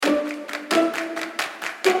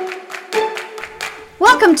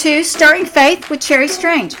Welcome to Stirring Faith with Cherry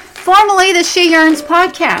Strange, formerly the She Yearns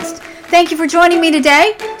podcast. Thank you for joining me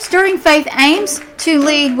today. Stirring Faith aims to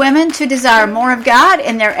lead women to desire more of God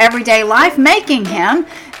in their everyday life, making Him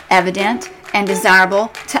evident and desirable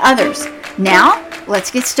to others. Now,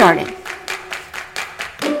 let's get started.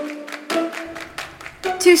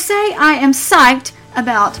 To say I am psyched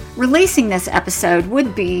about releasing this episode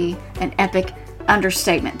would be an epic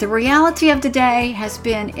understatement. The reality of today has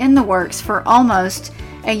been in the works for almost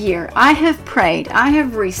a year. I have prayed, I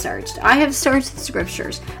have researched, I have searched the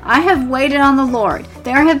scriptures, I have waited on the Lord.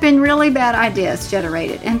 There have been really bad ideas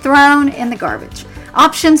generated and thrown in the garbage.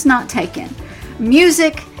 Options not taken.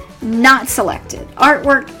 Music not selected.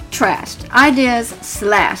 Artwork trashed. Ideas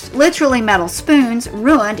slashed. Literally metal spoons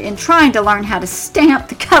ruined in trying to learn how to stamp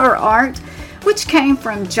the cover art, which came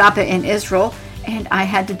from Joppa in Israel, and I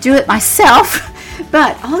had to do it myself.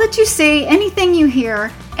 But all that you see, anything you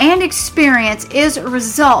hear and experience is a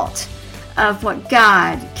result of what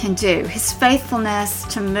God can do, His faithfulness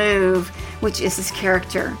to move, which is His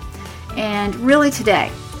character. And really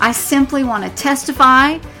today, I simply want to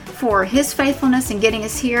testify for His faithfulness in getting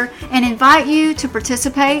us here and invite you to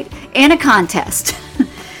participate in a contest.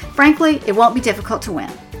 Frankly, it won't be difficult to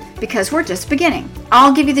win because we're just beginning.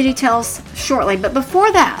 I'll give you the details shortly, but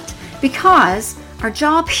before that, because our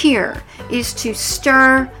job here is to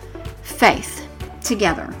stir faith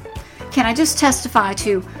together. Can I just testify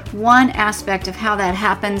to one aspect of how that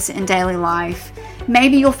happens in daily life?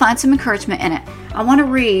 Maybe you'll find some encouragement in it. I want to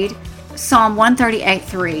read Psalm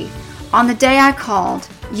 138:3. On the day I called,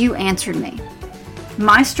 you answered me.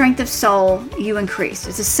 My strength of soul, you increased.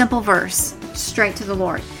 It's a simple verse, straight to the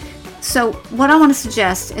Lord. So what I want to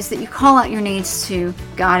suggest is that you call out your needs to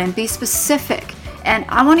God and be specific. And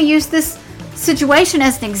I want to use this situation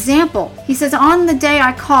as an example. He says, on the day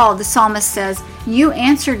I called, the psalmist says, you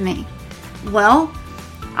answered me. Well,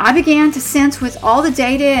 I began to sense with all the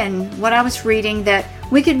data and what I was reading that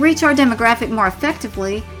we could reach our demographic more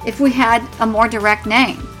effectively if we had a more direct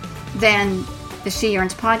name than the She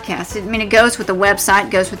Yearns podcast. I mean, it goes with the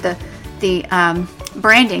website, goes with the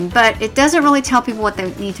branding, but it doesn't really tell people what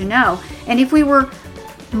they need to know. And if we were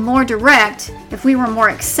more direct, if we were more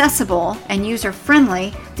accessible and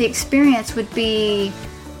user-friendly, the experience would be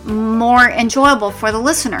more enjoyable for the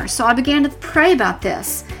listener. So I began to pray about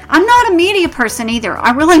this. I'm not a media person either.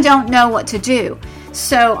 I really don't know what to do.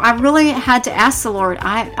 So I really had to ask the Lord,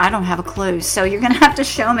 I don't have a clue. So you're going to have to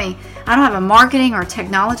show me. I don't have a marketing or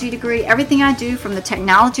technology degree. Everything I do, from the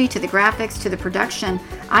technology to the graphics to the production,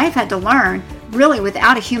 I have had to learn really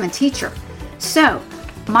without a human teacher. So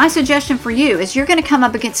my suggestion for you is you're going to come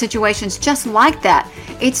up against situations just like that.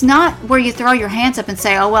 It's not where you throw your hands up and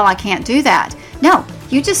say, oh, well, I can't do that. No,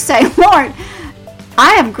 you just say, Lord,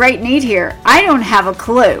 I have great need here. I don't have a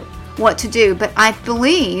clue what to do, but I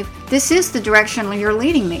believe this is the direction you're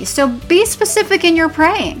leading me. So be specific in your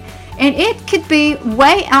praying. And it could be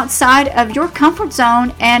way outside of your comfort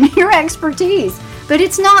zone and your expertise, but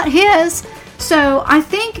it's not His. So I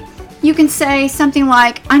think you can say something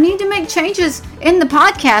like, I need to make changes in the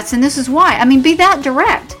podcast, and this is why. I mean, be that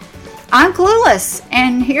direct. I'm clueless,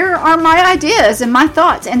 and here are my ideas and my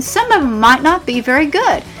thoughts, and some of them might not be very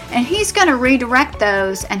good. And He's going to redirect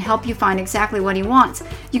those and help you find exactly what He wants.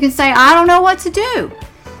 You can say, I don't know what to do.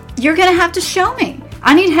 You're going to have to show me.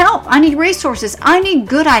 I need help. I need resources. I need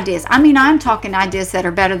good ideas. I mean, I'm talking ideas that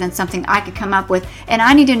are better than something I could come up with, and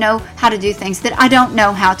I need to know how to do things that I don't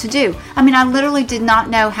know how to do. I mean, I literally did not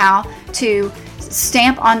know how to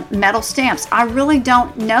stamp on metal stamps. I really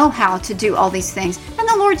don't know how to do all these things, and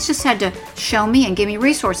the Lord's just had to show me and give me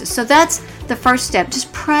resources. So that's the first step.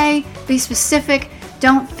 Just pray, be specific.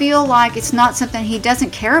 Don't feel like it's not something He doesn't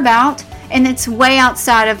care about and it's way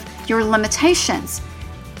outside of your limitations.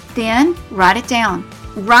 Then write it down.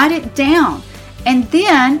 Write it down. And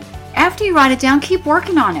then after you write it down, keep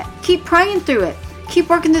working on it. Keep praying through it. Keep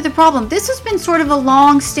working through the problem. This has been sort of a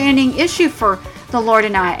long-standing issue for the Lord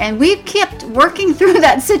and I, and we've kept working through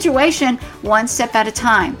that situation one step at a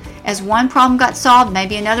time. As one problem got solved,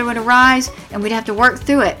 maybe another would arise, and we'd have to work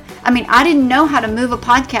through it. I mean, I didn't know how to move a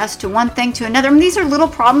podcast to one thing to another. I mean, these are little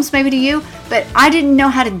problems maybe to you, but I didn't know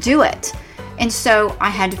how to do it. And so I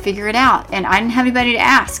had to figure it out, and I didn't have anybody to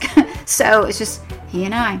ask. So it's just He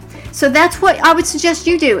and I. So that's what I would suggest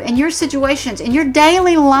you do in your situations, in your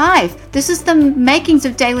daily life. This is the makings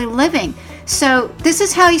of daily living. So this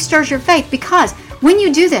is how He stirs your faith, because when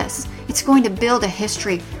you do this, it's going to build a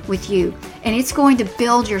history with you, and it's going to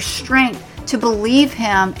build your strength to believe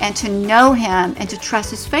Him and to know Him and to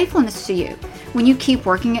trust His faithfulness to you. When you keep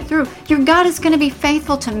working it through, your God is going to be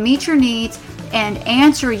faithful to meet your needs and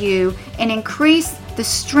answer you and increase the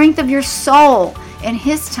strength of your soul. in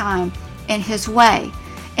His time, in His way.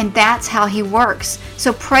 And that's how He works.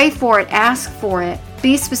 So pray for it, ask for it,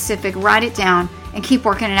 be specific, write it down, and keep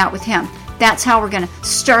working it out with Him. That's how we're going to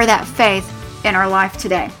stir that faith in our life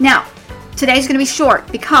today. Now, today's going to be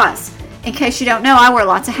short because, in case you don't know, I wear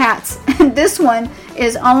lots of hats. This one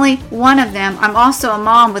is only one of them. I'm also a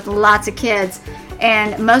mom with lots of kids,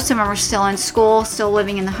 and most of them are still in school, still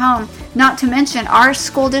living in the home. Not to mention, our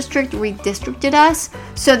school district redistricted us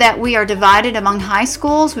so that we are divided among high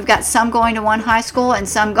schools. We've got some going to one high school and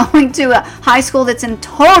some going to a high school that's in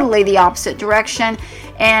totally the opposite direction.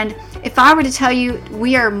 And if I were to tell you,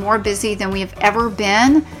 we are more busy than we have ever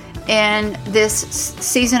been in this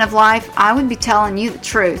season of life, I would be telling you the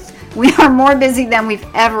truth. We are more busy than we've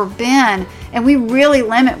ever been, and we really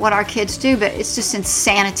limit what our kids do, but it's just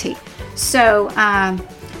insanity. So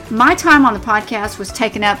my time on the podcast was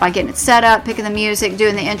taken up by getting it set up, picking the music,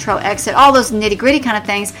 doing the intro, exit, all those nitty-gritty kind of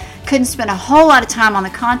things. Couldn't spend a whole lot of time on the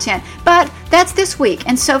content, but that's this week.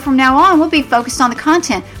 And so from now on, we'll be focused on the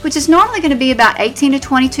content, which is normally going to be about 18 to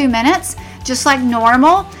 22 minutes, just like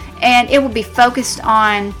normal. And it will be focused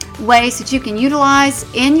on ways that you can utilize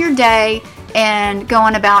in your day and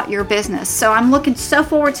going about your business. So I'm looking so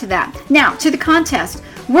forward to that. Now, to the contest.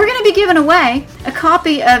 We're going to be giving away a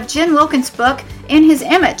copy of Jen Wilkins' book, In His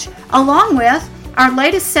Image, along with our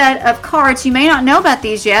latest set of cards. You may not know about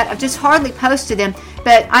these yet. I've just hardly posted them,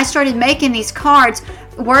 but I started making these cards,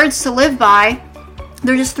 Words to Live By.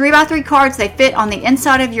 They're just 3x3 cards. They fit on the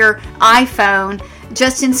inside of your iPhone.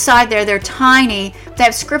 Just inside there, they're tiny. They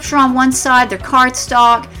have scripture on one side, they're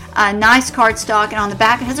cardstock, nice cardstock, and on the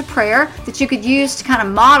back it has a prayer that you could use to kind of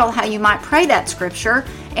model how you might pray that scripture.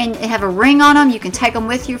 And they have a ring on them. You can take them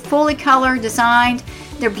with you, fully colored, designed.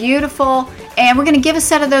 They're beautiful. And we're going to give a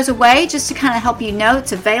set of those away just to kind of help you know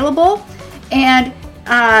it's available. And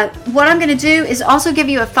what I'm going to do is also give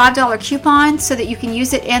you a $5 coupon so that you can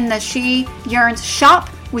use it in the She Yearns shop,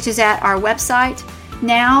 which is at our website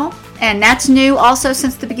now. And that's new also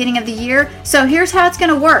since the beginning of the year. So here's how it's going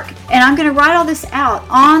to work. And I'm going to write all this out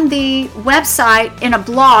on the website in a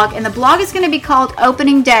blog. And the blog is going to be called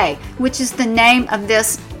Opening Day, which is the name of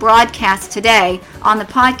this broadcast today on the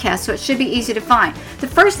podcast. So it should be easy to find. The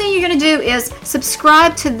first thing you're going to do is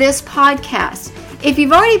subscribe to this podcast. If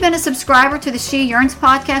you've already been a subscriber to the She Yearns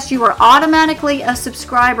podcast, you are automatically a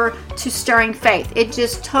subscriber to Stirring Faith. It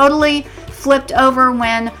just totally flipped over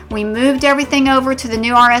when we moved everything over to the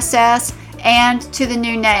new RSS and to the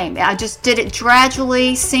new name. I just did it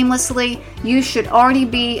gradually, seamlessly. You should already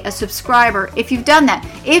be a subscriber if you've done that.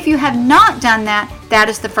 If you have not done that, that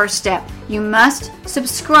is the first step. You must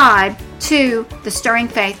subscribe to the Stirring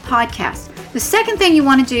Faith podcast. The second thing you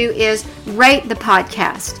want to do is rate the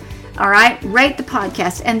podcast. All right, rate the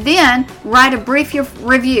podcast and then write a brief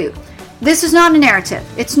review. This is not a narrative.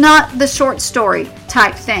 It's not the short story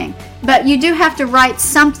type thing. But you do have to write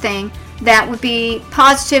something that would be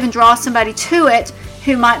positive and draw somebody to it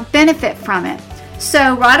who might benefit from it.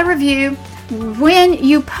 So write a review. When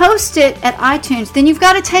you post it at iTunes, then you've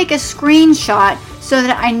got to take a screenshot so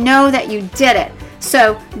that I know that you did it.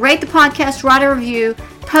 So rate the podcast, write a review,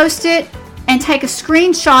 post it, and take a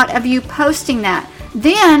screenshot of you posting that.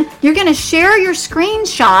 Then you're going to share your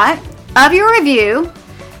screenshot of your review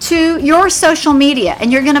to your social media,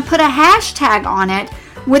 and you're going to put a hashtag on it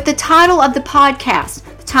with the title of the podcast.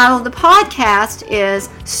 The title of the podcast is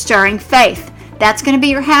Stirring Faith. That's going to be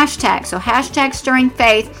your hashtag. So hashtag Stirring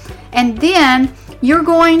Faith. And then you're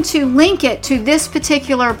going to link it to this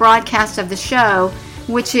particular broadcast of the show,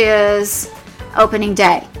 which is Opening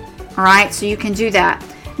Day. All right, so you can do that.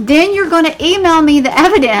 Then you're going to email me the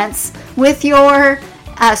evidence with your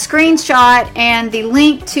screenshot and the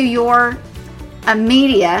link to your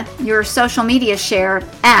media, your social media share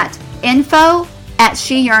at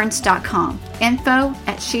info@sheyearns.com.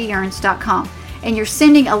 info@sheyearns.com. And you're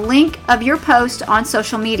sending a link of your post on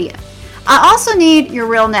social media. I also need your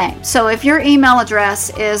real name. So if your email address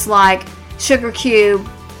is like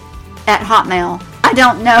sugarcube@hotmail, I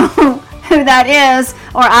don't know who that is,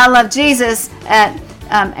 or I love Jesus at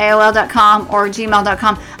AOL.com or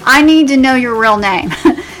gmail.com. I need to know your real name.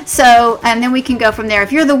 So, and then we can go from there.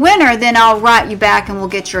 If you're the winner, then I'll write you back and we'll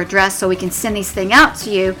get your address so we can send these things out to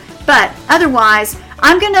you. But otherwise,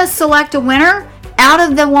 I'm going to select a winner out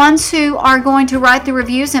of the ones who are going to write the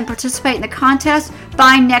reviews and participate in the contest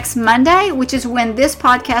by next Monday, which is when this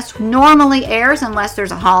podcast normally airs, unless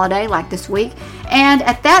there's a holiday like this week. And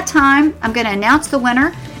at that time, I'm going to announce the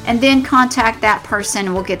winner and then contact that person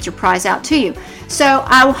and we'll get your prize out to you. So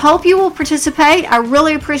I hope you will participate. I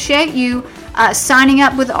really appreciate you signing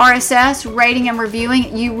up with RSS, rating and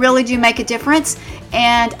reviewing. You really do make a difference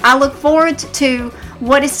And I look forward to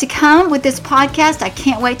what is to come with this podcast. I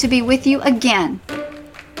can't wait to be with you again.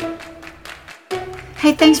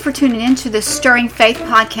 Hey, thanks for tuning in to the Stirring Faith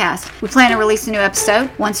podcast. We plan to release a new episode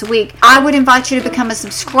once a week. I would invite you to become a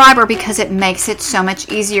subscriber because it makes it so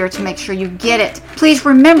much easier to make sure you get it. Please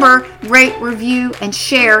remember, rate, review, and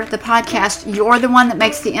share the podcast. You're the one that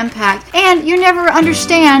makes the impact, and you never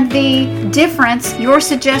understand the difference your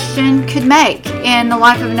suggestion could make in the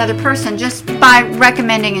life of another person just by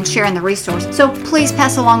recommending and sharing the resource. So please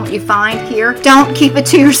pass along what you find here. Don't keep it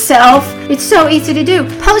to yourself. It's so easy to do.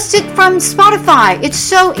 Post it from Spotify. It's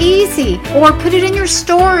so easy. Or put it in your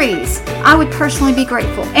stories. I would personally be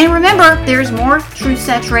grateful. And remember, there's more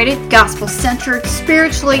truth-saturated, gospel-centered,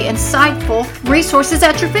 spiritually insightful resources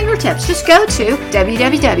at your fingertips. Just go to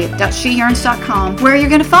www.sheyearns.com, where you're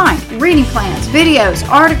going to find reading plans, videos,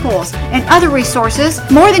 articles, and other resources,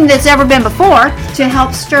 more than there's ever been before, to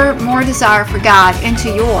help stir more desire for God into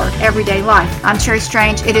your everyday life. I'm Sherry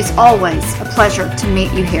Strange. It is always a pleasure to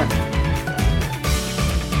meet you here.